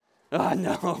Oh,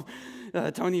 no.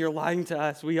 Tony, you're lying to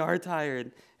us. We are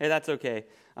tired. Hey, that's okay.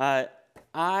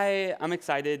 I'm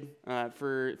excited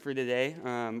for today.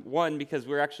 One, because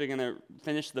we're actually going to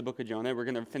finish the book of Jonah. We're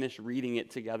going to finish reading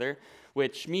it together,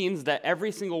 which means that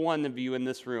every single one of you in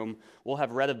this room will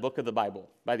have read a book of the Bible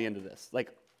by the end of this,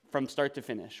 like from start to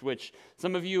finish, which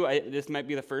some of you, this might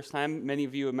be the first time. Many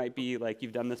of you, it might be like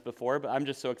you've done this before, but I'm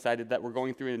just so excited that we're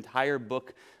going through an entire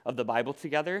book of the Bible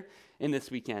together in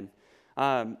this weekend.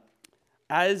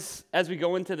 As we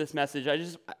go into this message, I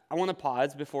want to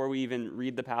pause before we even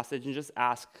read the passage and just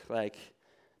ask like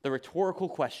the rhetorical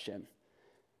question.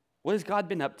 What has God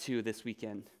been up to this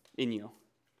weekend in you?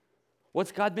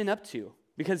 What's God been up to?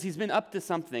 Because he's been up to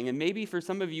something, and maybe for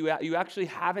some of you, you actually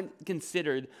haven't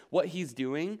considered what he's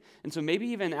doing. And so maybe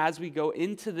even as we go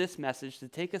into this message, to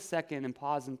take a second and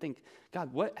pause and think,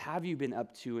 God, what have you been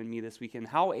up to in me this weekend?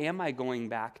 How am I going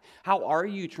back? How are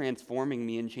you transforming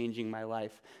me and changing my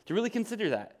life? To really consider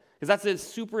that, because that's a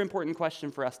super important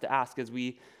question for us to ask as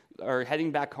we are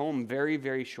heading back home very,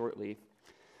 very shortly.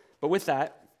 But with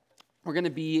that, we're going to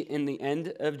be in the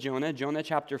end of Jonah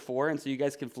chapter 4, and so you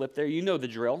guys can flip there. You know the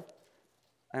drill.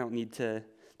 I don't need to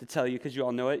tell you because you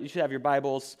all know it. You should have your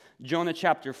Bibles. Jonah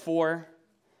chapter 4.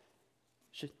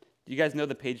 Do you guys know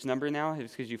the page number now?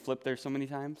 It's because you flipped there so many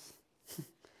times.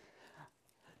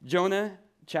 Jonah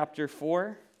chapter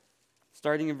 4,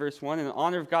 starting in verse 1. In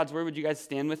honor of God's word, would you guys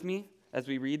stand with me as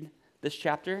we read this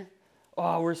chapter?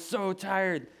 Oh, we're so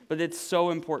tired, but it's so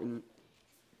important.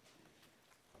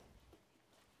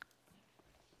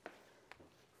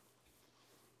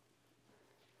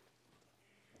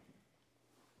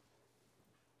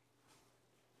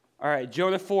 All right,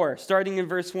 Jonah 4, starting in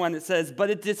verse 1, it says, "But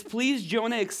it displeased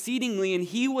Jonah exceedingly, and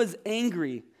he was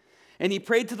angry. And he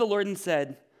prayed to the Lord and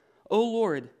said, 'O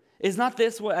Lord, is not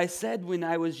this what I said when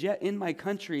I was yet in my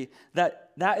country, that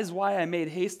is why I made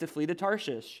haste to flee to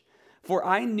Tarshish? For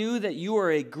I knew that you are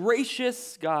a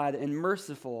gracious God and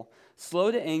merciful,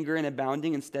 slow to anger and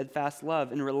abounding in steadfast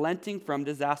love, and relenting from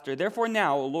disaster. Therefore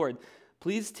now, O Lord,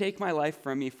 please take my life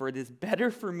from me, for it is better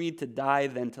for me to die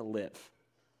than to live.'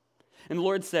 And the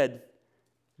Lord said,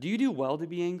 'Do you do well to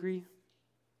be angry?'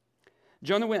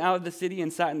 Jonah went out of the city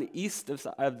and sat in the east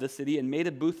of the city and made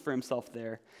a booth for himself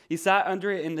there. He sat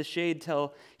under it in the shade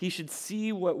till he should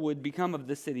see what would become of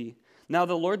the city. Now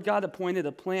the Lord God appointed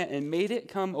a plant and made it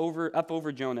come up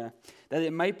over Jonah, that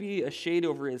it might be a shade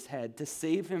over his head, to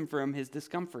save him from his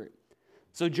discomfort.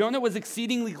 So Jonah was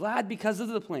exceedingly glad because of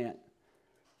the plant.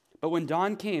 But when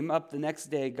dawn came up the next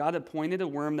day, God appointed a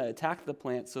worm that attacked the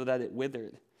plant so that it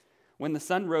withered. When the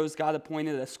sun rose, God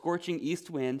appointed a scorching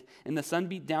east wind, and the sun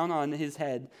beat down on his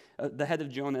head, the head of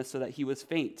Jonah, so that he was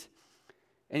faint.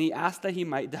 And he asked that he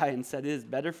might die, and said, 'It is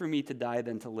better for me to die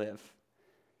than to live.'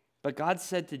 But God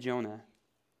said to Jonah,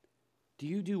 'Do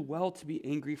you do well to be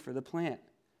angry for the plant?'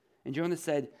 And Jonah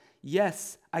said,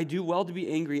 'Yes, I do well to be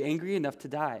angry enough to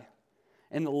die.'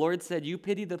 And the Lord said, 'You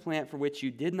pity the plant for which you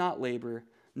did not labor,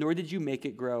 nor did you make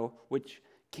it grow, which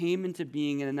came into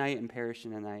being in a night and perished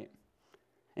in a night.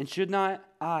 And should not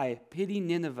I pity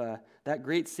Nineveh, that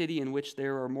great city in which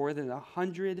there are more than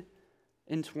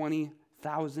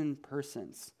 120,000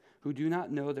 persons who do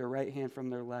not know their right hand from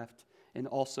their left, and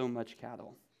also much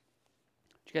cattle?'"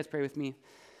 Would you guys pray with me?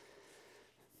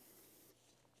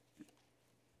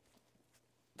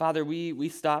 Father, we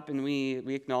stop and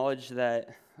we acknowledge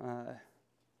that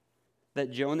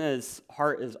Jonah's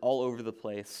heart is all over the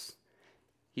place.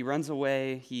 He runs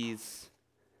away. He's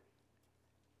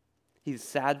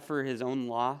sad for his own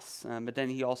loss, but then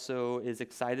he also is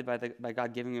excited by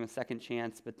God giving him a second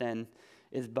chance, but then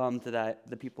is bummed that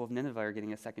the people of Nineveh are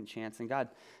getting a second chance. And God,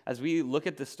 as we look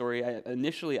at this story,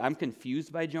 initially I'm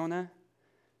confused by Jonah,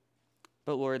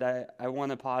 but Lord, I want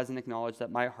to pause and acknowledge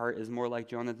that my heart is more like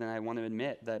Jonah than I want to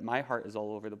admit, that my heart is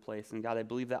all over the place. And God, I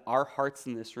believe that our hearts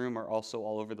in this room are also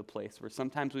all over the place, where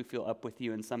sometimes we feel up with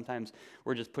you and sometimes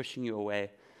we're just pushing you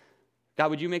away. God,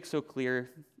 would you make so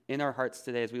clear in our hearts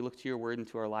today as we look to your word and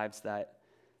to our lives that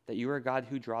you are a God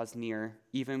who draws near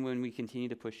even when we continue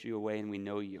to push you away and we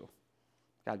know you.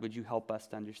 God, would you help us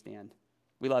to understand?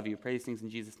 We love you. Pray these things in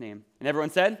Jesus' name. And everyone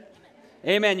said?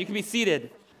 Amen. You can be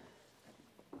seated.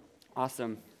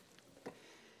 Awesome.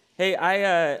 Hey,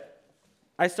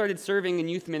 I started serving in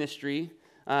youth ministry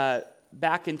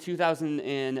back in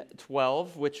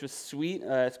 2012, which was sweet.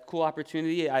 It's a cool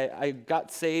opportunity. I got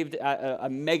saved at a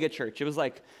mega church. It was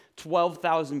like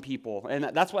 12,000 people. And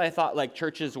that's what I thought like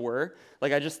churches were.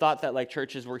 Like I just thought that like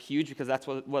churches were huge because that's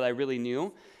what I really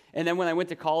knew. And then when I went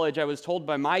to college, I was told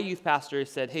by my youth pastor, he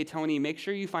said, "Hey, Tony, make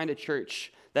sure you find a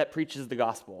church that preaches the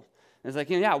gospel." I was like,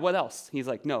 yeah, what else? He's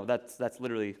like, no, that's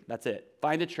it.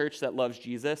 Find a church that loves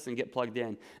Jesus and get plugged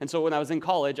in. And so when I was in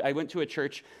college, I went to a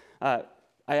church,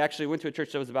 I actually went to a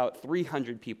church that was about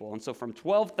 300 people. And so from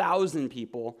 12,000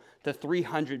 people to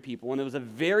 300 people. And it was a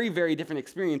very, very different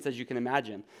experience, as you can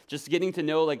imagine. Just getting to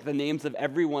know like the names of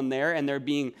everyone there, and there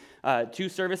being 2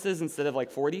 services instead of like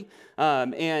 40.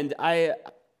 And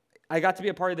I got to be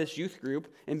a part of this youth group,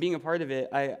 and being a part of it,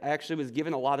 I actually was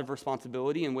given a lot of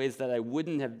responsibility in ways that I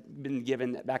wouldn't have been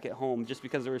given back at home just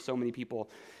because there were so many people.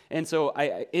 And so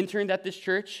I interned at this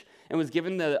church and was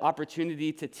given the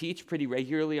opportunity to teach pretty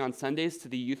regularly on Sundays to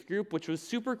the youth group, which was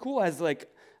super cool as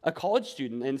like a college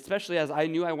student, and especially as I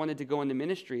knew I wanted to go into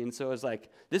ministry. And so I was like,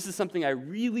 this is something I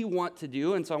really want to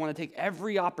do, and so I want to take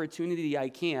every opportunity I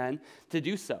can to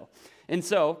do so. And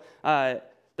so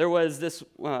there was this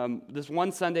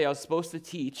one Sunday I was supposed to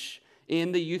teach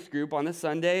in the youth group on a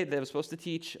Sunday that I was supposed to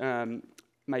teach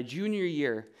my junior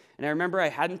year. And I remember I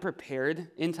hadn't prepared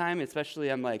in time,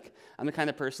 especially I'm the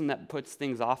kind of person that puts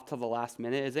things off till the last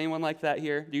minute. Is anyone like that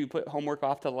here? Do you put homework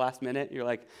off till the last minute? You're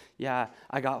like, yeah,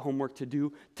 I got homework to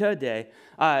do today.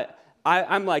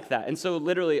 I'm like that. And so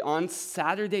literally on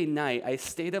Saturday night, I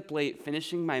stayed up late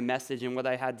finishing my message and what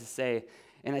I had to say.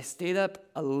 And I stayed up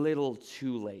a little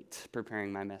too late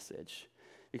preparing my message.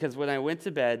 Because when I went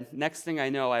to bed, next thing I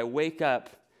know, I wake up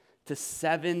to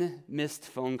 7 missed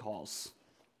phone calls.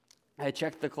 I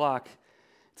checked the clock.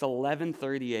 It's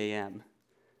 11:30 a.m.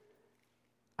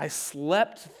 I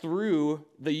slept through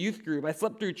the youth group. I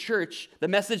slept through church, the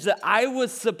message that I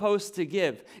was supposed to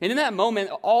give. And in that moment,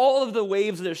 all of the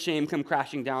waves of shame come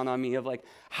crashing down on me of like,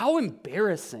 how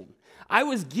embarrassing. I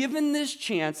was given this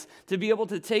chance to be able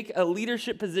to take a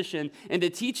leadership position and to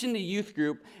teach in the youth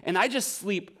group, and I just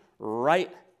sleep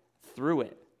right through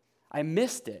it. I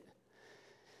missed it.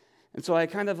 And so I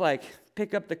kind of like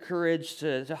pick up the courage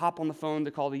to hop on the phone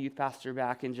to call the youth pastor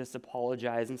back and just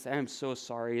apologize and say, I'm so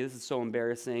sorry. This is so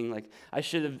embarrassing. Like I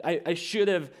should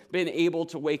have been able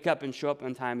to wake up and show up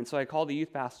on time. And so I called the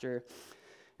youth pastor,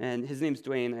 and his name's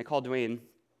Dwayne. I called Dwayne,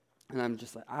 and I'm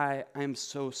just like, I'm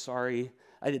so sorry.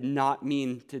 I did not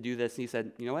mean to do this. And he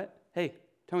said, you know what? Hey,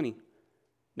 Tony,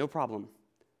 no problem.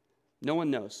 No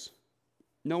one knows.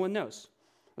 No one knows.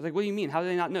 I was like, what do you mean? How did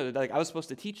they not know? Like, I was supposed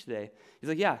to teach today. He's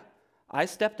like, yeah, I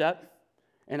stepped up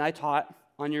and I taught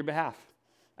on your behalf.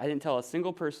 I didn't tell a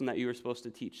single person that you were supposed to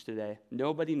teach today.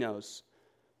 Nobody knows.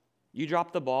 You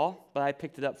dropped the ball, but I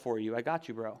picked it up for you. I got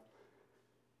you, bro.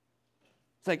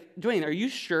 It's like, Dwayne, are you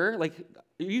sure? Like,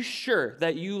 are you sure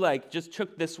that you like just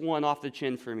took this one off the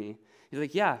chin for me? He's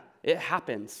like, yeah, it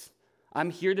happens.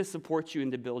 I'm here to support you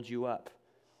and to build you up.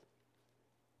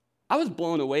 I was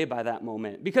blown away by that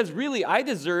moment because really I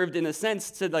deserved, in a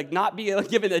sense, to like not be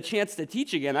given a chance to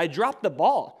teach again. I dropped the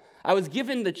ball. I was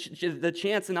given the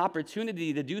chance and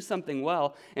opportunity to do something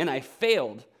well, and I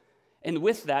failed. And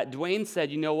with that, Dwayne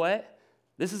said, you know what?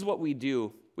 This is what we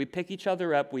do. We pick each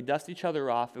other up, we dust each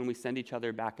other off, and we send each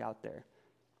other back out there.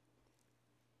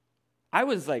 I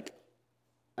was like,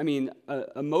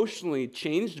 emotionally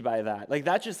changed by that. Like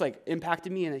that just like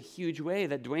impacted me in a huge way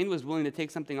that Dwayne was willing to take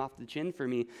something off the chin for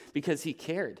me because he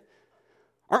cared.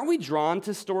 Aren't we drawn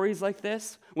to stories like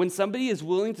this? When somebody is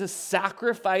willing to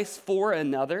sacrifice for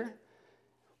another,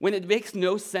 when it makes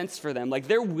no sense for them. Like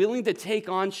they're willing to take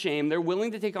on shame, they're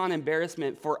willing to take on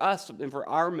embarrassment for us and for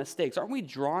our mistakes. Aren't we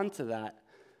drawn to that?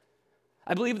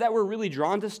 I believe that we're really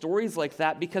drawn to stories like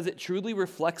that because it truly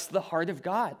reflects the heart of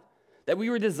God. That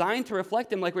we were designed to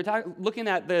reflect him, like we're looking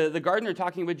at the gardener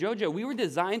talking with Jojo. We were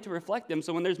designed to reflect him,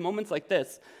 so when there's moments like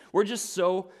this, we're just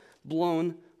so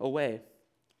blown away.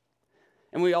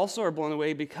 And we also are blown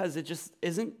away because it just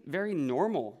isn't very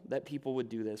normal that people would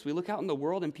do this. We look out in the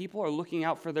world and people are looking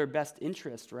out for their best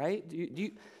interest, right?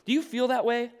 Do you feel that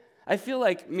way? I feel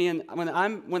like, man, when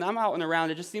I'm out and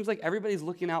around, it just seems like everybody's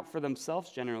looking out for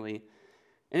themselves generally.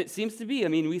 And it seems to be,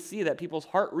 we see that people's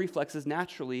heart reflexes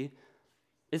naturally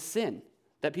is sin,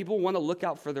 that people want to look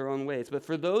out for their own ways. But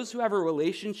for those who have a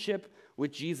relationship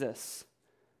with Jesus,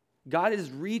 God is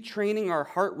retraining our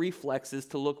heart reflexes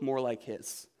to look more like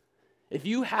his. If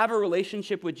you have a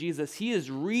relationship with Jesus, he is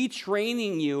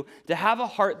retraining you to have a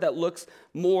heart that looks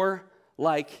more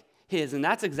like his. And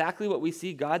that's exactly what we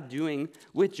see God doing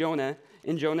with Jonah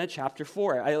in Jonah chapter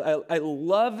 4. I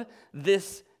love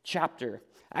this chapter.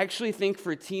 I actually think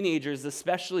for teenagers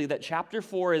especially that chapter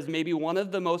 4 is maybe one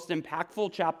of the most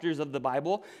impactful chapters of the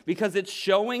Bible because it's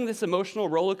showing this emotional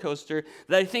roller coaster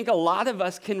that I think a lot of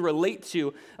us can relate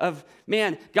to of,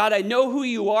 man, God, I know who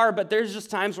you are, but there's just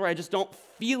times where I just don't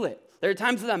feel it. There are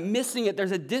times that I'm missing it.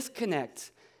 There's a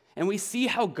disconnect. And we see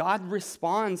how God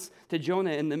responds to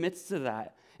Jonah in the midst of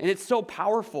that. And it's so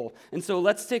powerful. And so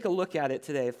let's take a look at it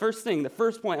today. The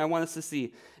first point I want us to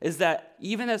see is that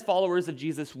even as followers of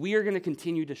Jesus, we are going to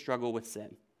continue to struggle with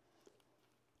sin.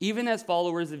 Even as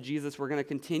followers of Jesus, we're going to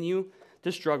continue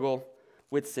to struggle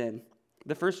with sin.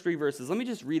 The first 3 verses, let me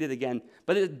just read it again.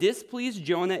 But it displeased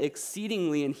Jonah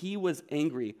exceedingly, and he was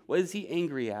angry. What is he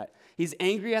angry at? He's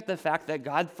angry at the fact that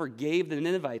God forgave the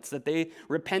Ninevites, that they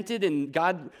repented and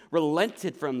God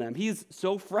relented from them. He's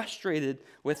so frustrated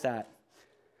with that.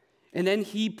 And then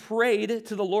he prayed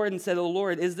to the Lord and said, "O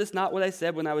Lord, is this not what I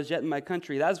said when I was yet in my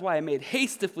country? That is why I made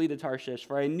haste to flee to Tarshish,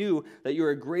 for I knew that you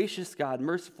are a gracious God,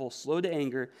 merciful, slow to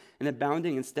anger, and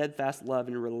abounding in steadfast love,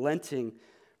 and relenting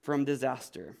from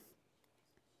disaster."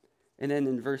 And then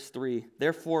in verse 3,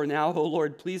 "Therefore now, O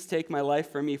Lord, please take my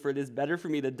life from me, for it is better for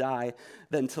me to die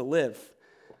than to live."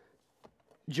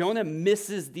 Jonah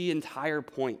misses the entire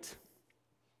point.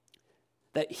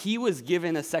 That he was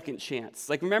given a second chance.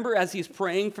 Like, remember as he's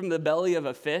praying from the belly of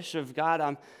a fish of, "God,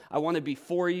 I want to be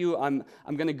for you. I'm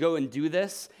going to go and do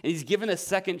this." And he's given a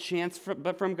second chance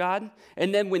from God.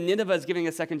 And then when Nineveh is giving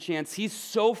a second chance, he's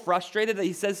so frustrated that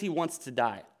he says he wants to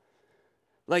die.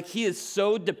 Like, he is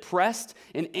so depressed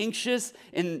and anxious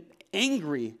and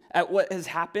angry at what has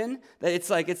happened that it's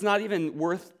like it's not even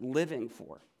worth living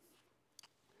for.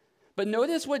 But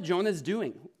notice what Jonah's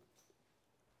doing.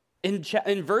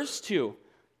 In verse 2,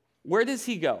 where does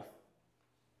he go?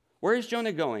 Where is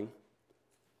Jonah going?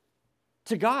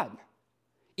 To God.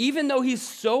 Even though he's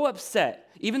so upset,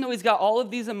 even though he's got all of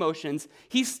these emotions,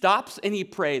 he stops and he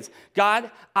prays,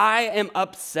 "God, I am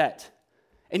upset."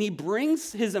 And he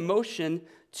brings his emotion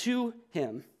to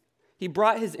him. He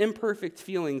brought his imperfect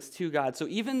feelings to God. So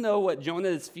even though what Jonah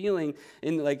is feeling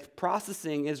and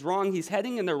processing is wrong, he's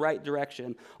heading in the right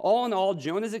direction. All in all,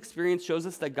 Jonah's experience shows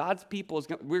us that God's people,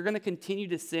 we're going to continue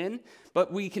to sin,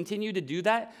 but we continue to do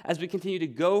that as we continue to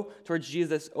go towards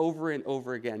Jesus over and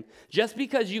over again. Just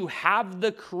because you have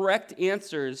the correct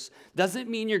answers doesn't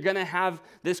mean you're going to have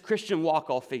this Christian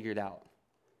walk all figured out.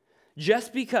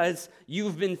 Just because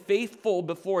you've been faithful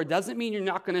before doesn't mean you're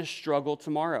not going to struggle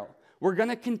tomorrow. We're going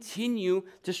to continue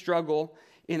to struggle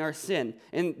in our sin.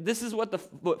 And this is what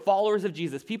what followers of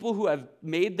Jesus, people who have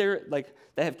that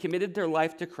have committed their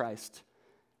life to Christ,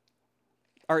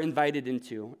 are invited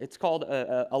into. It's called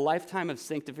a lifetime of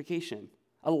sanctification,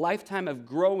 a lifetime of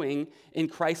growing in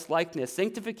Christ-likeness.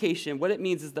 Sanctification, what it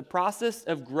means is the process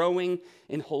of growing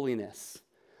in holiness.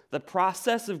 The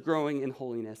process of growing in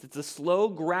holiness. It's a slow,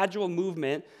 gradual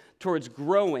movement towards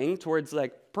growing, towards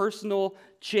personal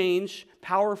change,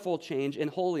 powerful change in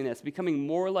holiness, becoming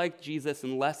more like Jesus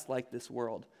and less like this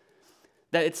world.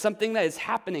 That it's something that is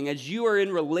happening. As you are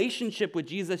in relationship with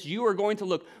Jesus, you are going to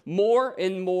look more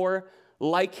and more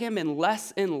like him and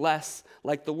less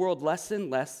like the world, less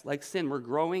and less like sin. We're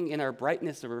growing in our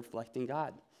brightness of reflecting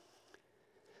God.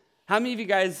 How many of you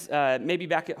guys, maybe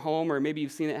back at home or maybe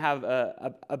you've seen it, have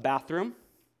a bathroom?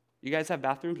 You guys have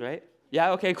bathrooms, right?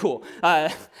 Yeah, okay, cool. How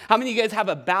many of you guys have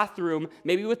a bathroom,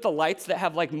 maybe with the lights that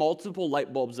have multiple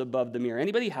light bulbs above the mirror?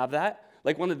 Anybody have that?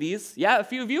 Like one of these? Yeah, a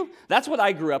few of you? That's what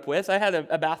I grew up with. I had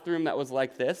a bathroom that was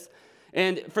like this.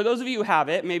 And for those of you who have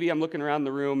it, maybe I'm looking around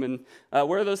the room and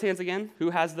where are those hands again? Who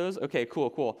has those? Okay,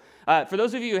 cool. For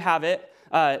those of you who have it,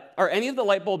 are any of the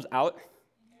light bulbs out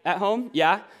at home?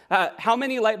 Yeah? How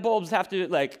many light bulbs have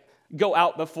to go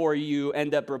out before you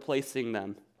end up replacing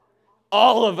them?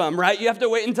 All of them, right? You have to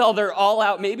wait until they're all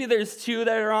out. Maybe there's 2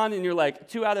 that are on and you're like,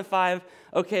 2 out of 5.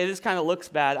 Okay, this kind of looks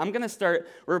bad. I'm going to start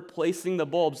replacing the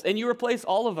bulbs. And you replace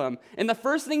all of them. And the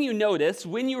first thing you notice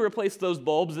when you replace those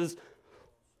bulbs is,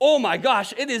 oh my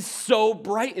gosh, it is so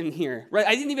bright in here, right?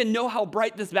 I didn't even know how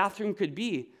bright this bathroom could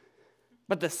be.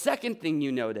 But the second thing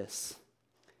you notice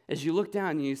is you look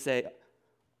down and you say,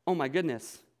 oh my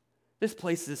goodness, this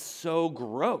place is so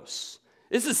gross.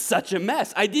 This is such a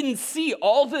mess. I didn't see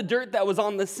all the dirt that was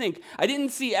on the sink. I didn't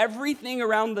see everything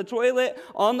around the toilet,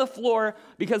 on the floor,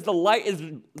 because the light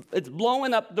it's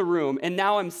blowing up the room, and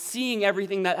now I'm seeing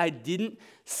everything that I didn't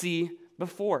see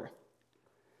before.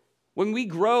 When we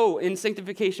grow in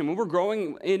sanctification, when we're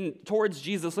growing in towards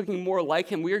Jesus, looking more like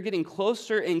him, we are getting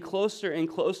closer and closer and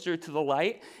closer to the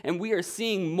light, and we are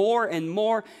seeing more and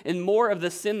more and more of the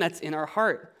sin that's in our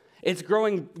heart. It's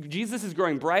growing, Jesus is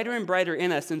growing brighter and brighter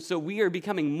in us, and so we are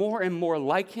becoming more and more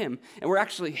like him, and we're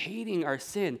actually hating our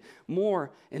sin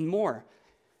more and more.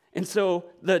 And so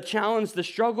the challenge, the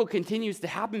struggle continues to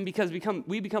happen because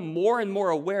we become more and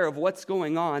more aware of what's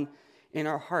going on in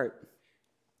our heart.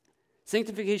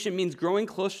 Sanctification means growing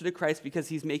closer to Christ because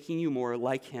he's making you more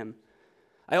like him.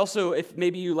 I also, if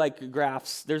maybe you like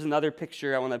graphs, there's another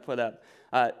picture I want to put up.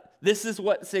 this is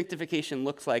what sanctification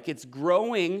looks like. It's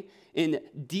growing in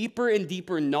deeper and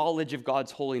deeper knowledge of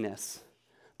God's holiness,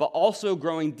 but also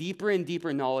growing deeper and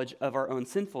deeper knowledge of our own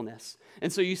sinfulness.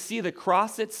 And so you see the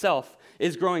cross itself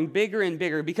is growing bigger and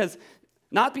bigger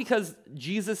not because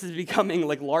Jesus is becoming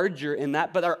like larger in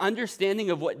that, but our understanding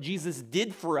of what Jesus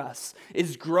did for us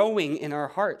is growing in our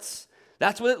hearts.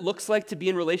 That's what it looks like to be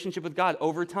in relationship with God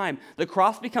over time. The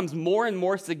cross becomes more and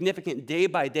more significant day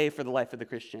by day for the life of the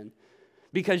Christian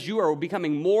because you are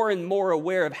becoming more and more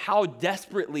aware of how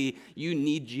desperately you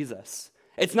need Jesus.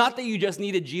 It's not that you just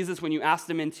needed Jesus when you asked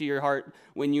him into your heart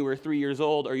when you were 3 years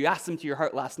old, or you asked him to your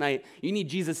heart last night. You need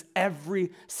Jesus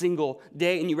every single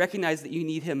day, and you recognize that you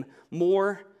need him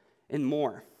more and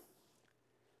more.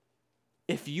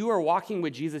 If you are walking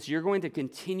with Jesus, you're going to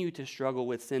continue to struggle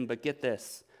with sin, but get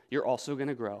this, you're also going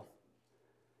to grow.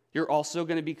 You're also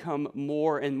going to become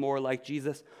more and more like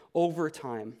Jesus over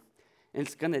time, and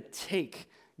it's going to take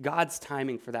God's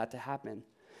timing for that to happen.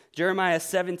 Jeremiah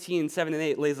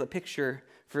 17:7-8 lays a picture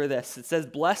for this. It says,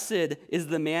 "Blessed is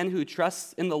the man who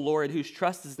trusts in the Lord, whose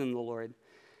trust is in the Lord.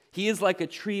 He is like a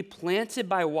tree planted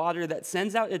by water that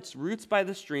sends out its roots by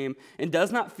the stream and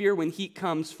does not fear when heat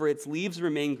comes, for its leaves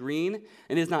remain green,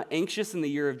 and is not anxious in the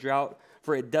year of drought,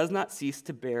 for it does not cease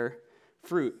to bear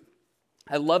fruit."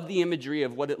 I love the imagery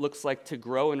of what it looks like to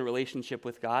grow in relationship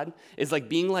with God. It's like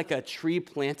being like a tree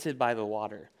planted by the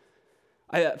water.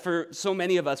 For so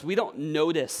many of us, we don't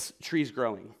notice trees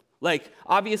growing. Like,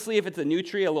 obviously, if it's a new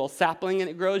tree, a little sapling, and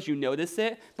it grows, you notice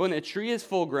it. But when a tree is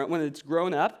full grown, when it's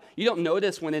grown up, you don't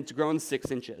notice when it's grown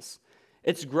 6 inches.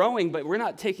 It's growing, but we're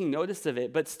not taking notice of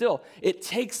it. But still, it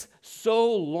takes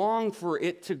so long for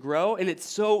it to grow, and it's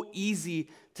so easy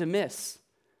to miss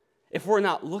if we're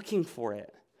not looking for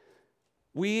it.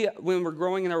 When we're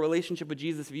growing in our relationship with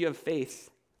Jesus, if you have faith,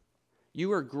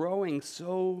 you are growing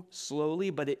so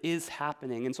slowly, but it is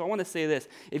happening. And so I want to say this.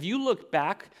 If you look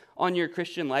back on your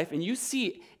Christian life and you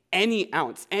see any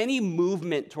ounce, any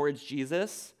movement towards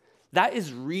Jesus, that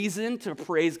is reason to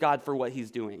praise God for what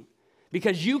he's doing.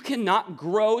 Because you cannot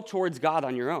grow towards God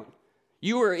on your own.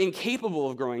 You are incapable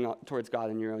of growing towards God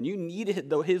on your own. You need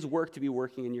his work to be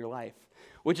working in your life,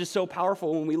 which is so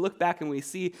powerful when we look back and we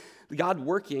see God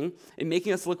working and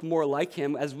making us look more like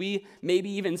him as we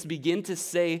maybe even begin to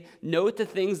say no to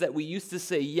things that we used to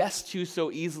say yes to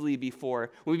so easily before.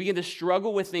 When we begin to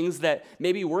struggle with things that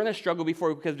maybe weren't a struggle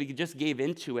before because we just gave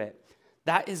into it.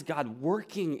 That is God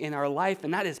working in our life,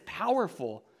 and that is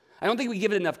powerful. I don't think we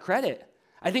give it enough credit.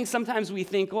 I think sometimes we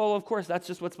think, oh, of course, that's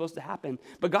just what's supposed to happen.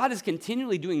 But God is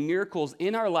continually doing miracles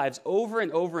in our lives over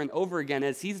and over and over again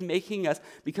as he's making us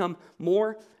become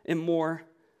more and more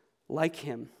like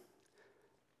him.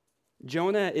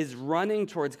 Jonah is running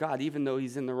towards God even though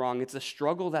he's in the wrong. It's a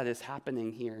struggle that is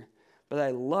happening here. But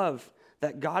I love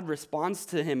that God responds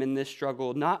to him in this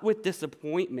struggle, not with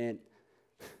disappointment,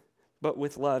 but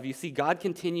with love. You see, God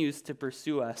continues to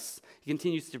pursue us. He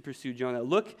continues to pursue Jonah.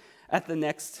 Look at the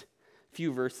next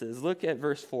few verses. Look at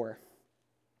verse 4.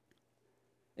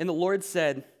 And the Lord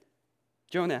said,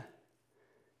 "Jonah,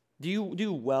 do you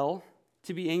do well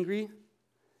to be angry?"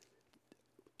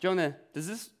 Jonah,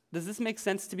 does this make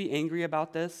sense to be angry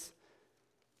about this?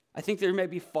 I think there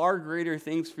might be far greater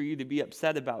things for you to be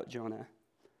upset about, Jonah.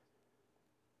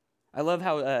 I love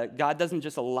how God doesn't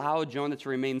just allow Jonah to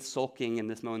remain sulking in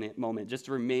this moment, just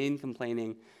to remain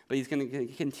complaining, but he's going to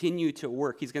continue to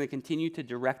work. He's going to continue to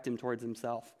direct him towards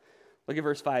himself. Look at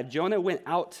verse 5. Jonah went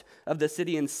out of the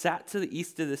city and sat to the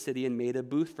east of the city and made a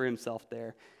booth for himself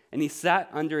there. And he sat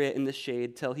under it in the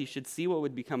shade till he should see what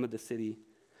would become of the city.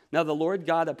 Now the Lord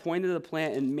God appointed a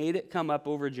plant and made it come up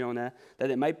over Jonah, that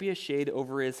it might be a shade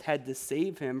over his head to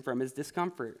save him from his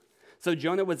discomfort. So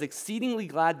Jonah was exceedingly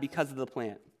glad because of the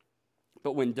plant.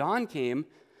 But when dawn came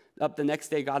up the next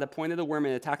day, God appointed a worm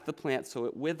and attacked the plant, so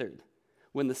it withered.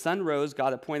 When the sun rose,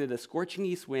 God appointed a scorching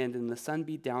east wind, and the sun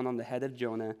beat down on the head of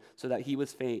Jonah, so that he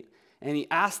was faint. And he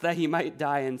asked that he might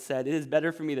die and said, "It is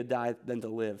better for me to die than to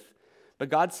live." But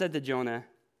God said to Jonah,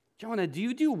 "Jonah, do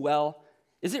you do well?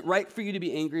 Is it right for you to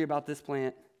be angry about this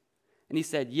plant?" And he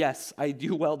said, "Yes, I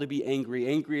do well to be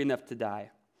angry enough to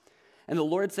die." And the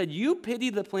Lord said, "You pity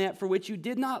the plant for which you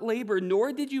did not labor,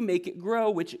 nor did you make it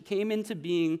grow, which came into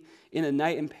being in a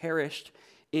night and perished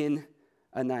in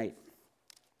a night."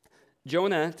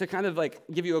 Jonah, to kind of like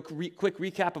give you a quick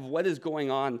recap of what is going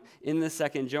on in this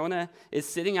second, Jonah is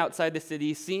sitting outside the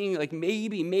city, seeing like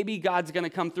maybe God's going to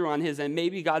come through on his end.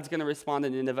 Maybe God's going to respond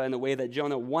to Nineveh in the way that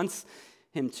Jonah wants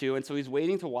him to. And so he's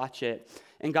waiting to watch it.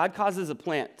 And God causes a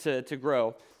plant to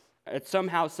grow.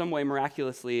 somehow, some way,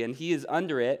 miraculously, and he is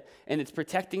under it, and it's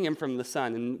protecting him from the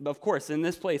sun. And of course, in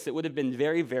this place, it would have been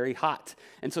very, very hot.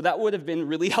 And so that would have been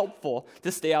really helpful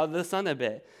to stay out of the sun a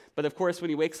bit. But of course, when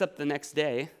he wakes up the next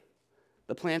day,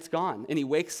 the plant's gone, and he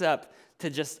wakes up to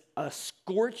just a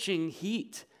scorching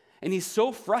heat. And he's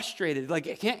so frustrated,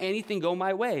 like, can't anything go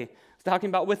my way? He's talking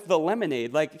about with the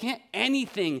lemonade, like, can't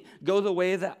anything go the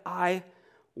way that I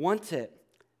want it?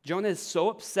 Jonah is so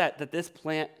upset that this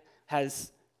plant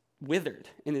has withered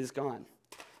and is gone.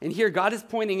 And here God is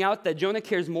pointing out that Jonah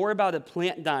cares more about a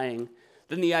plant dying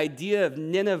than the idea of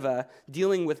Nineveh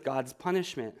dealing with God's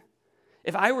punishment.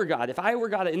 If I were God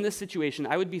in this situation,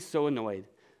 I would be so annoyed.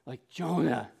 Like,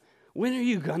 Jonah, when are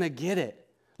you gonna get it?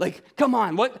 Like, come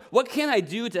on, what can I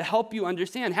do to help you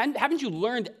understand? Haven't you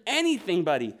learned anything,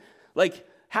 buddy? Like,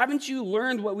 haven't you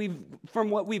learned from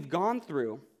what we've gone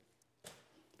through?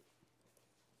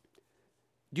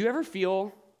 Do you ever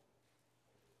feel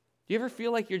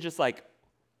like you're just like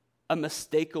a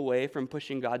mistake away from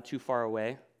pushing God too far away?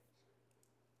 Have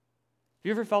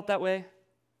you ever felt that way?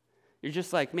 You're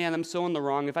just like, man, I'm so in the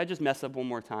wrong. If I just mess up one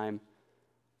more time,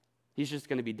 he's just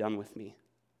going to be done with me.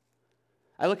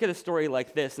 I look at a story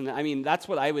like this, and I mean, that's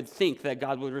what I would think that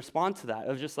God would respond to that.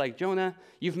 Of just like, Jonah,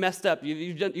 you've messed up.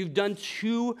 You've done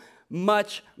too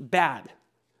much bad.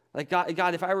 Like,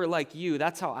 God, if I were like you,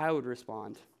 that's how I would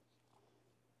respond.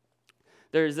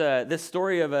 There's this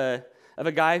story of a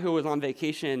guy who was on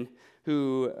vacation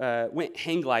who went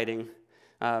hang gliding,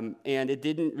 and it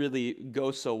didn't really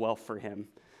go so well for him.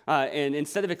 And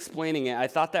instead of explaining it, I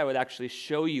thought that I would actually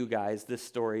show you guys this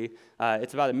story.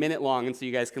 It's about a minute long, and so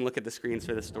you guys can look at the screens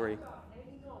for the story.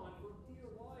 Hanging on for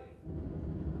dear life.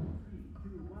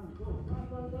 3, 2, 1, go. Run.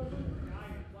 The guy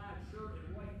in a plaid shirt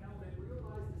and white helmet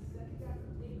realized the second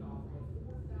after takeoff from a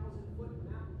 4,000-foot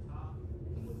mountaintop that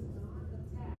he was not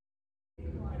attacked.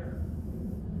 Rider.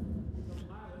 The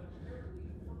pilot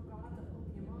apparently forgot to hook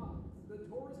him up. The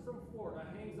tourist from Florida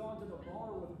hangs onto the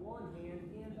bar with one hand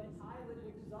and the pilot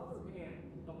with his other hand.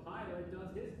 The pilot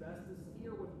does his best to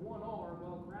steer with one arm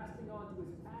while grasping onto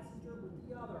his passenger with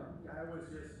the other. I was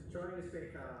just trying to stay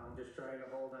calm, just trying to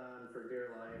hold on for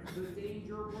dear life. The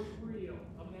danger was real.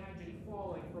 Imagine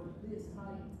falling from this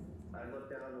height. I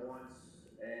looked down once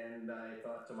and I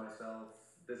thought to myself,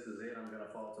 this is it, I'm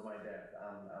gonna fall to my death.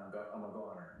 I'm a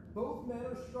goner. Both men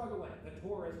are struggling. The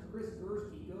tourist, Chris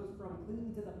Gursky, goes from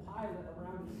clinging to the pilot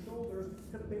around his shoulders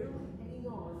to barely hanging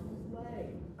on to his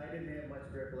leg. I didn't have much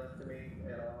grip left to me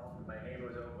at all. My hand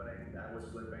was opening, I was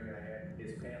slipping, I had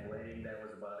his pant leg, that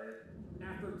was about it.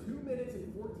 After 2 minutes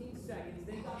and 14 seconds,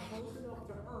 they got close enough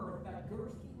to Earth that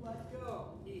Gursky let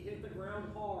go. He hit the ground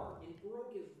hard and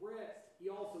broke his wrist. He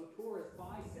also tore his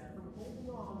bicep from holding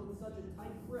on with such a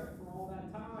tight grip for all that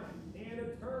time. An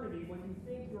eternity when you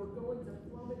think you're going to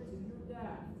plummet to your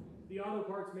death. The auto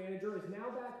parts manager is now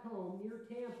back home near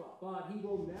Tampa, but he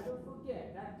will never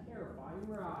forget that terrifying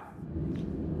ride.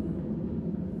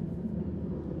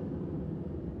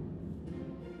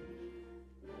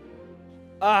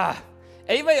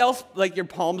 Anybody else, like, your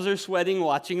palms are sweating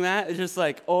watching that? It's just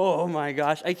like, oh my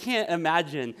gosh, I can't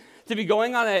imagine to be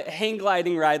going on a hang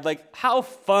gliding ride. Like, how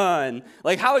fun,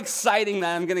 like, how exciting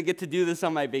that I'm going to get to do this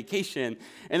on my vacation.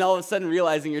 And all of a sudden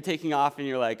realizing you're taking off and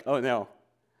you're like, oh no,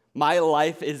 my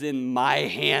life is in my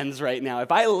hands right now.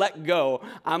 If I let go,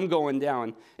 I'm going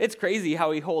down. It's crazy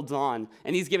how he holds on,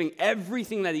 and he's giving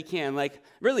everything that he can. Like,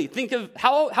 really, think of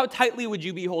how tightly would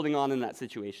you be holding on in that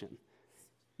situation?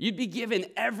 You'd be given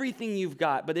everything you've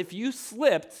got, but if you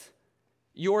slipped,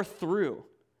 you're through,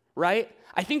 right?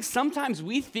 I think sometimes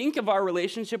we think of our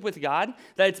relationship with God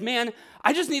that it's, man,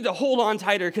 I just need to hold on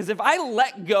tighter, because if I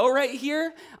let go right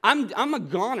here, I'm a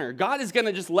goner. God is going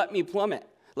to just let me plummet.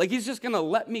 Like, he's just going to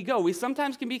let me go. We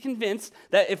sometimes can be convinced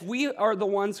that if we are the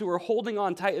ones who are holding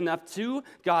on tight enough to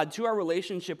God, to our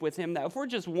relationship with him, that if we're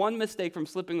just one mistake from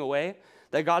slipping away,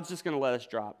 that God's just going to let us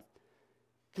drop.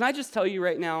 Can I just tell you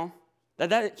right now,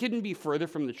 that couldn't be further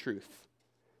from the truth.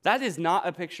 That is not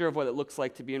a picture of what it looks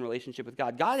like to be in relationship with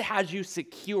God. God has you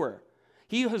secure.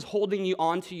 He is holding you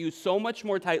onto you so much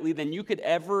more tightly than you could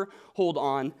ever hold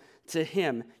on to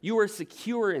him. You are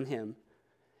secure in him.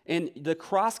 And the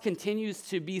cross continues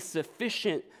to be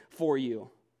sufficient for you.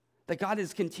 That God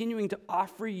is continuing to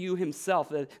offer you himself,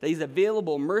 that he's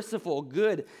available, merciful,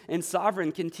 good, and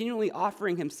sovereign, continually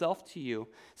offering himself to you.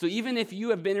 So even if you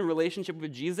have been in relationship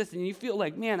with Jesus and you feel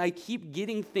like, man, I keep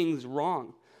getting things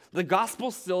wrong, the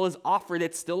gospel still is offered.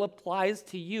 It still applies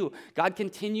to you. God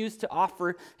continues to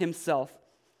offer himself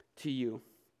to you.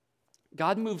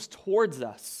 God moves towards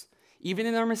us, even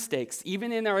in our mistakes,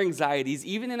 even in our anxieties,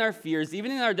 even in our fears,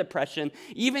 even in our depression,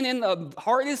 even in the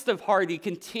hardest of heart, he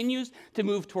continues to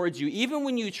move towards you. Even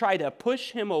when you try to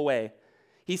push him away,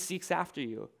 he seeks after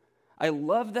you. I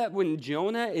love that when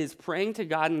Jonah is praying to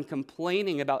God and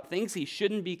complaining about things he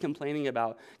shouldn't be complaining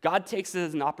about, God takes it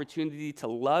as an opportunity to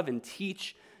love and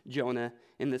teach Jonah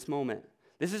in this moment.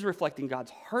 This is reflecting God's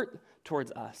heart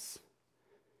towards us.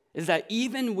 Is that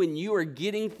even when you are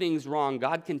getting things wrong,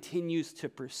 God continues to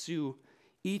pursue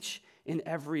each and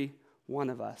every one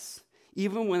of us.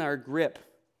 Even when our grip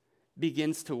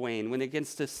begins to wane, when it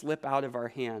begins to slip out of our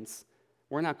hands,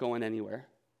 we're not going anywhere.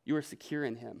 You are secure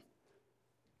in him.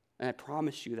 And I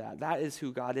promise you that. That is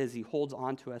who God is. He holds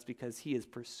on to us because he is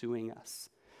pursuing us.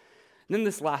 And then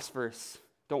this last verse,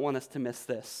 don't want us to miss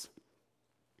this.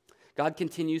 God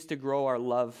continues to grow our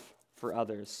love for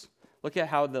others. Look at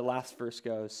how the last verse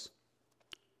goes.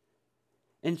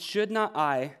 And should not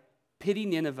I pity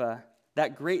Nineveh,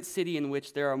 that great city in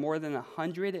which there are more than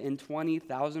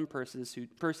 120,000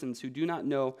 persons who do not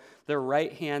know their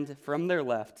right hand from their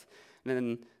left? And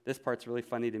then this part's really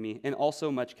funny to me. And also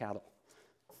much cattle.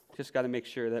 Just got to make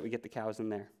sure that we get the cows in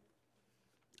there.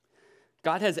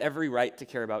 God has every right to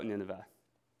care about Nineveh.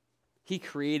 He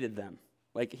created them.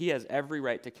 Like, he has every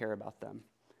right to care about them.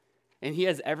 And he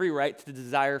has every right to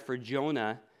desire for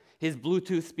Jonah, his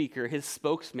Bluetooth speaker, his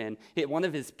spokesman, one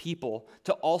of his people,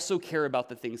 to also care about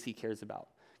the things he cares about.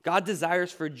 God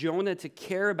desires for Jonah to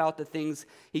care about the things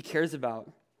he cares about.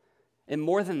 And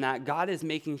more than that, God is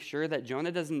making sure that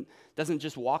Jonah doesn't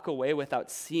just walk away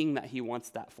without seeing that he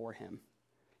wants that for him.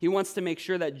 He wants to make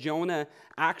sure that Jonah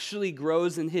actually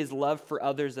grows in his love for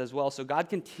others as well. So God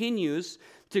continues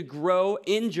to grow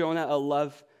in Jonah a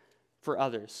love for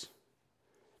others.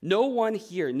 No one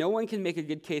can make a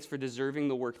good case for deserving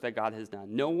the work that God has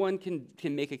done. No one can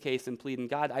make a case and plead, in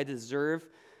God, I deserve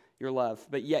your love.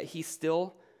 But yet he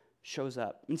still shows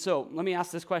up. And so let me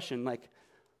ask this question,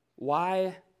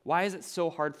 why is it so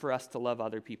hard for us to love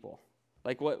other people?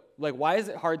 Why is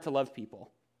it hard to love people?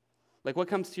 What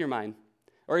comes to your mind?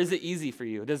 Or is it easy for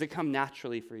you? Does it come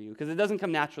naturally for you? Because it doesn't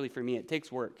come naturally for me. It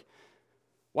takes work.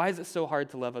 Why is it so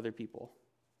hard to love other people?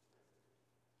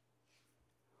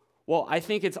 Well, I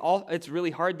think it's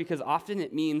really hard because often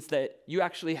it means that you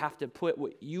actually have to put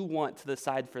what you want to the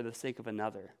side for the sake of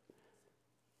another.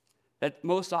 That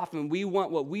most often we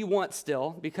want what we want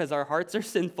still because our hearts are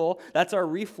sinful. That's our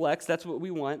reflex. That's what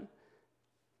we want.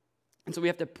 And so we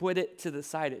have to put it to the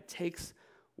side. It takes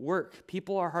work.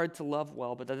 People are hard to love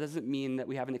well, but that doesn't mean that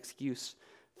we have an excuse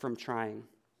from trying.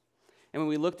 And when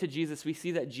we look to Jesus, we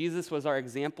see that Jesus was our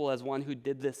example as one who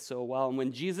did this so well. And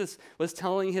when Jesus was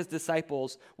telling his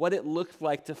disciples what it looked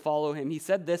like to follow him, he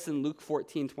said this in Luke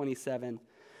 14:27.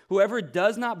 Whoever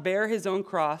does not bear his own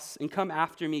cross and come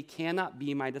after me cannot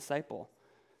be my disciple.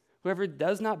 Whoever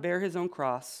does not bear his own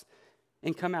cross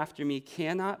and come after me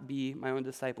cannot be my own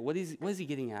disciple. What is he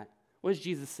getting at? What is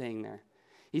Jesus saying there?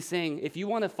 He's saying, if you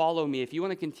want to follow me, if you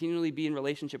want to continually be in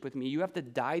relationship with me, you have to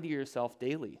die to yourself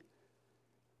daily.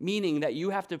 Meaning that you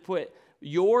have to put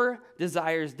your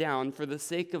desires down for the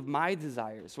sake of my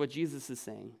desires, what Jesus is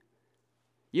saying.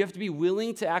 You have to be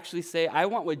willing to actually say, I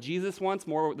want what Jesus wants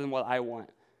more than what I want.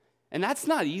 And that's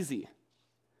not easy.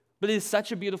 But it is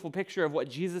such a beautiful picture of what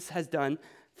Jesus has done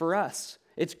for us.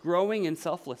 It's growing in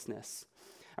selflessness.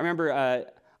 I remember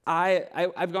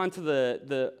I've gone to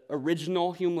the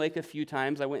original Hume Lake a few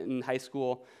times. I went in high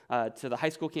school to the high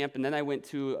school camp, and then I went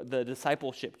to the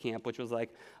discipleship camp, which was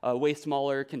like a way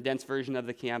smaller, condensed version of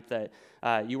the camp that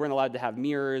you weren't allowed to have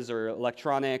mirrors or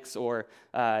electronics, or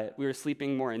we were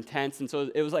sleeping more intense, and so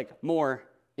it was like more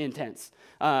intense.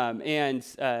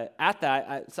 At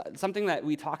that, something that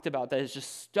we talked about that has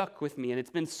just stuck with me, and it's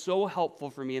been so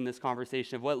helpful for me in this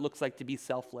conversation of what it looks like to be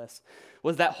selfless,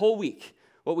 was that whole week,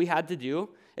 what we had to do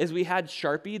is we had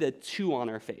Sharpie to chew on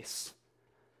our face.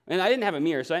 And I didn't have a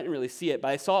mirror, so I didn't really see it, but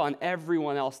I saw on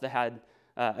everyone else that had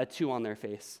a 2 on their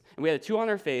face. And we had a 2 on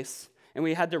our face, and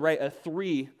we had to write a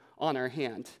 3 on our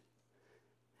hand.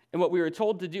 And what we were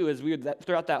told to do is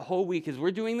throughout that whole week is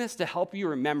we're doing this to help you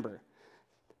remember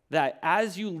that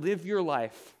as you live your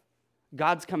life,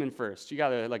 God's coming first. You got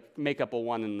to make up a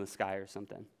 1 in the sky or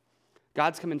something.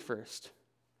 God's coming first.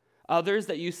 Others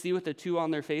that you see with a 2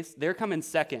 on their face, they're coming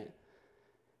second.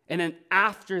 And then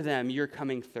after them, you're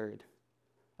coming third.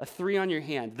 A 3 on your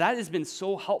hand. That has been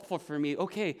so helpful for me.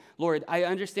 Okay, Lord, I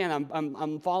understand.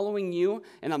 I'm following you,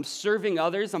 and I'm serving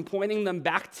others. I'm pointing them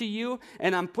back to you,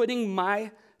 and I'm putting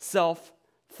myself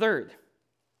third.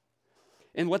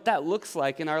 And what that looks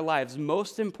like in our lives,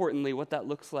 most importantly, what that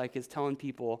looks like is telling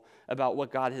people about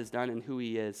what God has done and who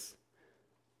he is.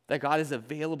 That God is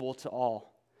available to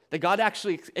all. that God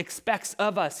actually expects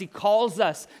of us. He calls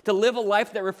us to live a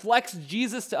life that reflects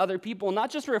Jesus to other people,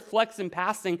 not just reflects in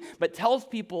passing, but tells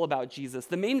people about Jesus.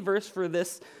 The main verse for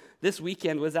this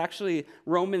weekend was actually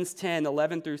Romans 10,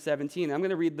 11 through 17. I'm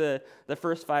going to read the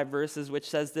first 5 verses, which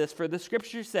says this: "For the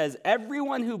scripture says,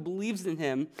 everyone who believes in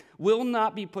him will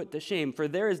not be put to shame, for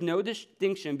there is no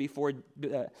distinction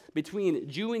between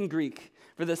Jew and Greek.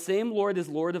 For the same Lord is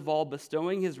Lord of all,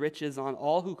 bestowing his riches on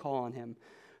all who call on him.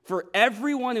 For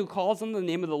everyone who calls on the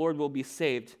name of the Lord will be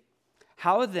saved.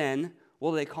 How then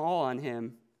will they call on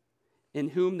him in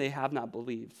whom they have not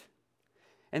believed?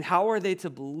 And how are they to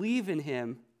believe in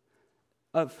him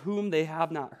of whom they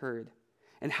have not heard?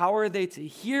 And how are they to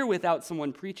hear without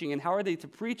someone preaching? And how are they to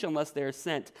preach unless they are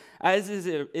sent? As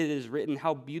it is written,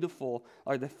 how beautiful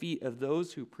are the feet of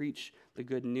those who preach the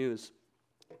good news."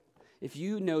 If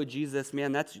you know Jesus,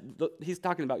 man, he's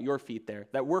talking about your feet there,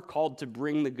 that we're called to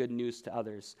bring the good news to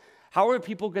others. How are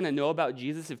people going to know about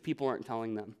Jesus if people aren't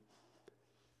telling them?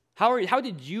 How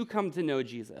did you come to know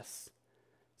Jesus?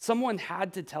 Someone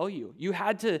had to tell you. You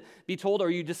had to be told, or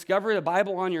you discovered a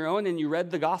Bible on your own and you read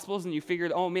the Gospels and you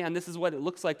figured, oh man, this is what it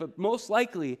looks like. But most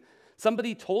likely,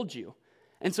 somebody told you.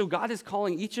 And so God is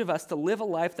calling each of us to live a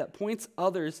life that points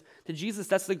others to Jesus.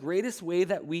 That's the greatest way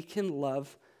that we can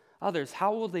love others.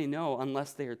 How will they know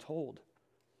unless they are told?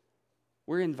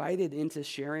 We're invited into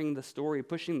sharing the story,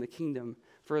 pushing the kingdom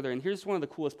further. And here's one of the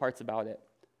coolest parts about it.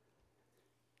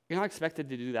 You're not expected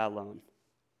to do that alone.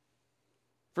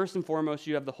 First and foremost,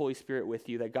 you have the Holy Spirit with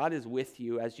you, that God is with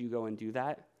you as you go and do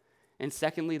that. And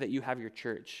secondly, that you have your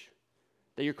church,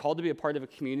 that you're called to be a part of a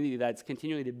community that's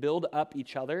continuing to build up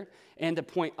each other and to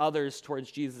point others towards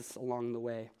Jesus along the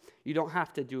way. You don't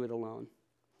have to do it alone.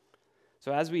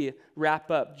 So as we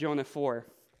wrap up Jonah 4,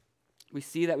 we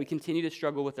see that we continue to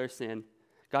struggle with our sin.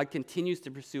 God continues to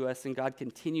pursue us, and God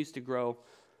continues to grow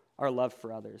our love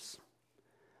for others.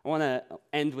 I want to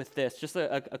end with this, just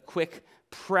a quick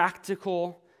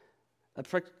practical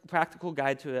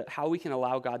guide to how we can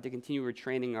allow God to continue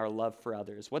retraining our love for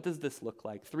others. What does this look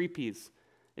like? 3 P's.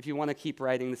 If you want to keep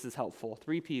writing, this is helpful.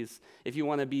 3 P's. If you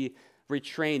want to be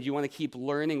retrained, you want to keep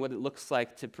learning what it looks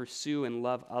like to pursue and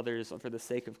love others for the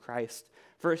sake of Christ.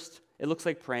 First, it looks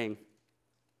like praying.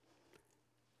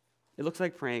 It looks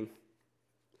like praying.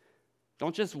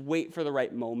 Don't just wait for the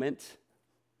right moment,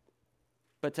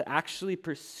 but to actually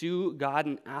pursue God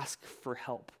and ask for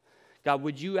help. God,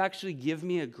 would you actually give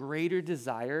me a greater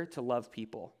desire to love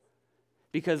people?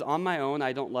 Because on my own,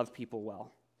 I don't love people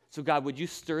well. So God, would you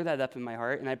stir that up in my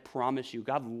heart? And I promise you,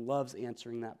 God loves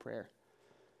answering that prayer.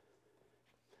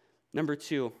 Number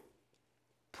 2,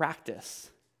 practice.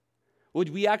 Would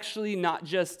we actually not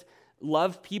just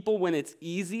love people when it's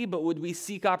easy, but would we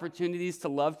seek opportunities to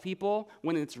love people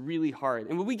when it's really hard?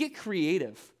 And would we get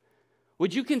creative?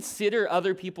 Would you consider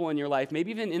other people in your life,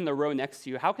 maybe even in the row next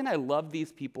to you? How can I love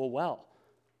these people well?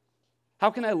 How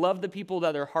can I love the people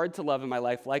that are hard to love in my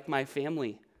life, like my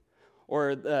family,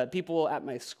 or the people at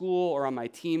my school or on my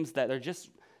teams that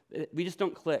we just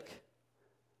don't click?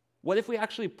 What if we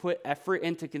actually put effort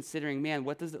into considering, man,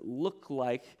 what does it look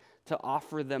like to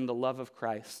offer them the love of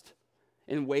Christ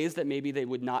in ways that maybe they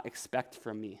would not expect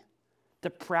from me?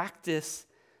 To practice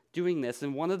doing this.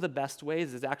 And one of the best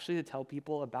ways is actually to tell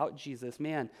people about Jesus.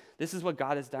 Man, this is what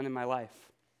God has done in my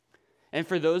life. And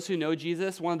for those who know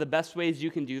Jesus, one of the best ways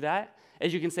you can do that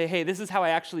is you can say, hey, this is how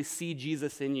I actually see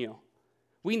Jesus in you.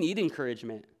 We need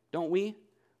encouragement, don't we?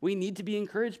 We need to be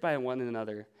encouraged by one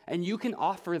another. And you can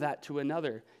offer that to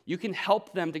another. You can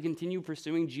help them to continue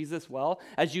pursuing Jesus well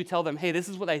as you tell them, hey, this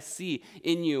is what I see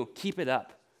in you. Keep it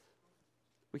up.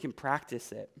 We can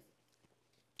practice it.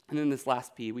 And then this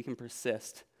last P, we can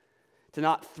persist. To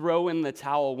not throw in the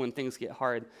towel when things get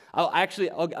hard.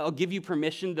 I'll give you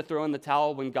permission to throw in the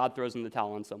towel when God throws in the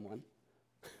towel on someone.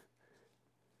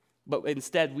 But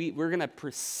instead, we're going to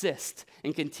persist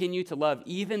and continue to love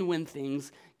even when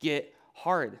things get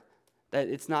hard. That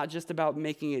it's not just about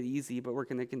making it easy, but we're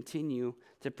going to continue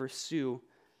to pursue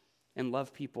and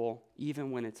love people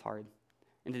even when it's hard.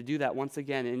 And to do that, once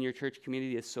again, in your church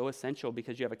community is so essential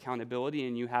because you have accountability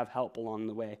and you have help along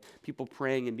the way. People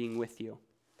praying and being with you.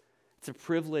 It's a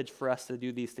privilege for us to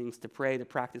do these things, to pray, to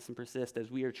practice, and persist as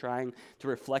we are trying to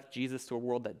reflect Jesus to a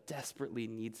world that desperately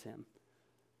needs him.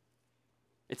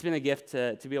 It's been a gift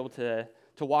to be able to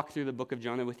walk through the book of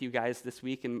Jonah with you guys this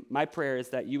week, and my prayer is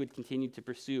that you would continue to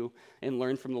pursue and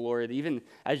learn from the Lord, even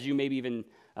as you maybe even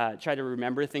try to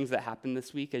remember things that happened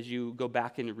this week as you go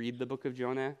back and read the book of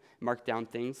Jonah, mark down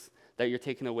things that you're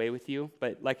taking away with you.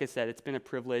 But like I said, it's been a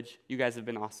privilege. You guys have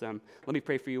been awesome. Let me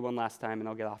pray for you one last time, and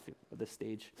I'll get off of the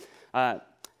stage.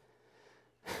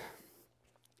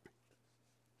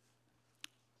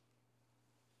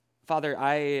 Father,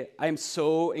 I am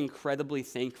so incredibly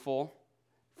thankful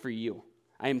for you.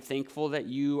 I am thankful that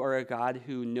you are a God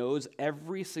who knows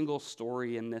every single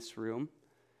story in this room,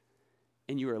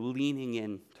 and you are leaning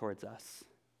in towards us.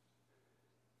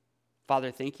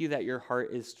 Father, thank you that your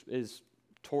heart is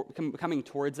coming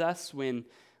towards us when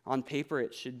on paper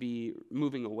it should be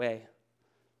moving away.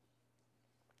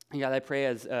 And God, I pray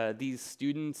as these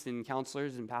students and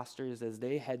counselors and pastors, as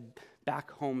they head back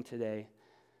home today,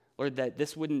 Lord, that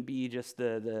this wouldn't be just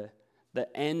the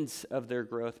end of their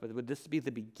growth, but would this be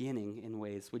the beginning in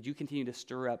ways? Would you continue to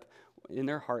stir up in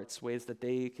their hearts ways that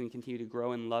they can continue to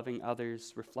grow in loving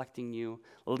others, reflecting you,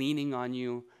 leaning on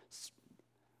you?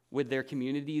 Would their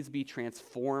communities be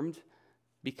transformed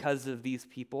because of these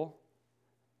people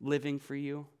living for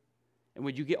you? And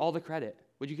would you get all the credit?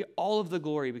 Would you get all of the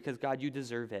glory because, God, you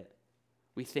deserve it?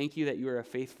 We thank you that you are a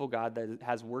faithful God that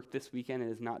has worked this weekend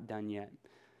and is not done yet.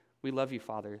 We love you,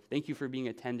 Father. Thank you for being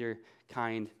a tender,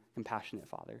 kind, compassionate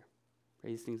Father.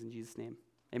 Praise things in Jesus' name.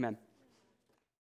 Amen.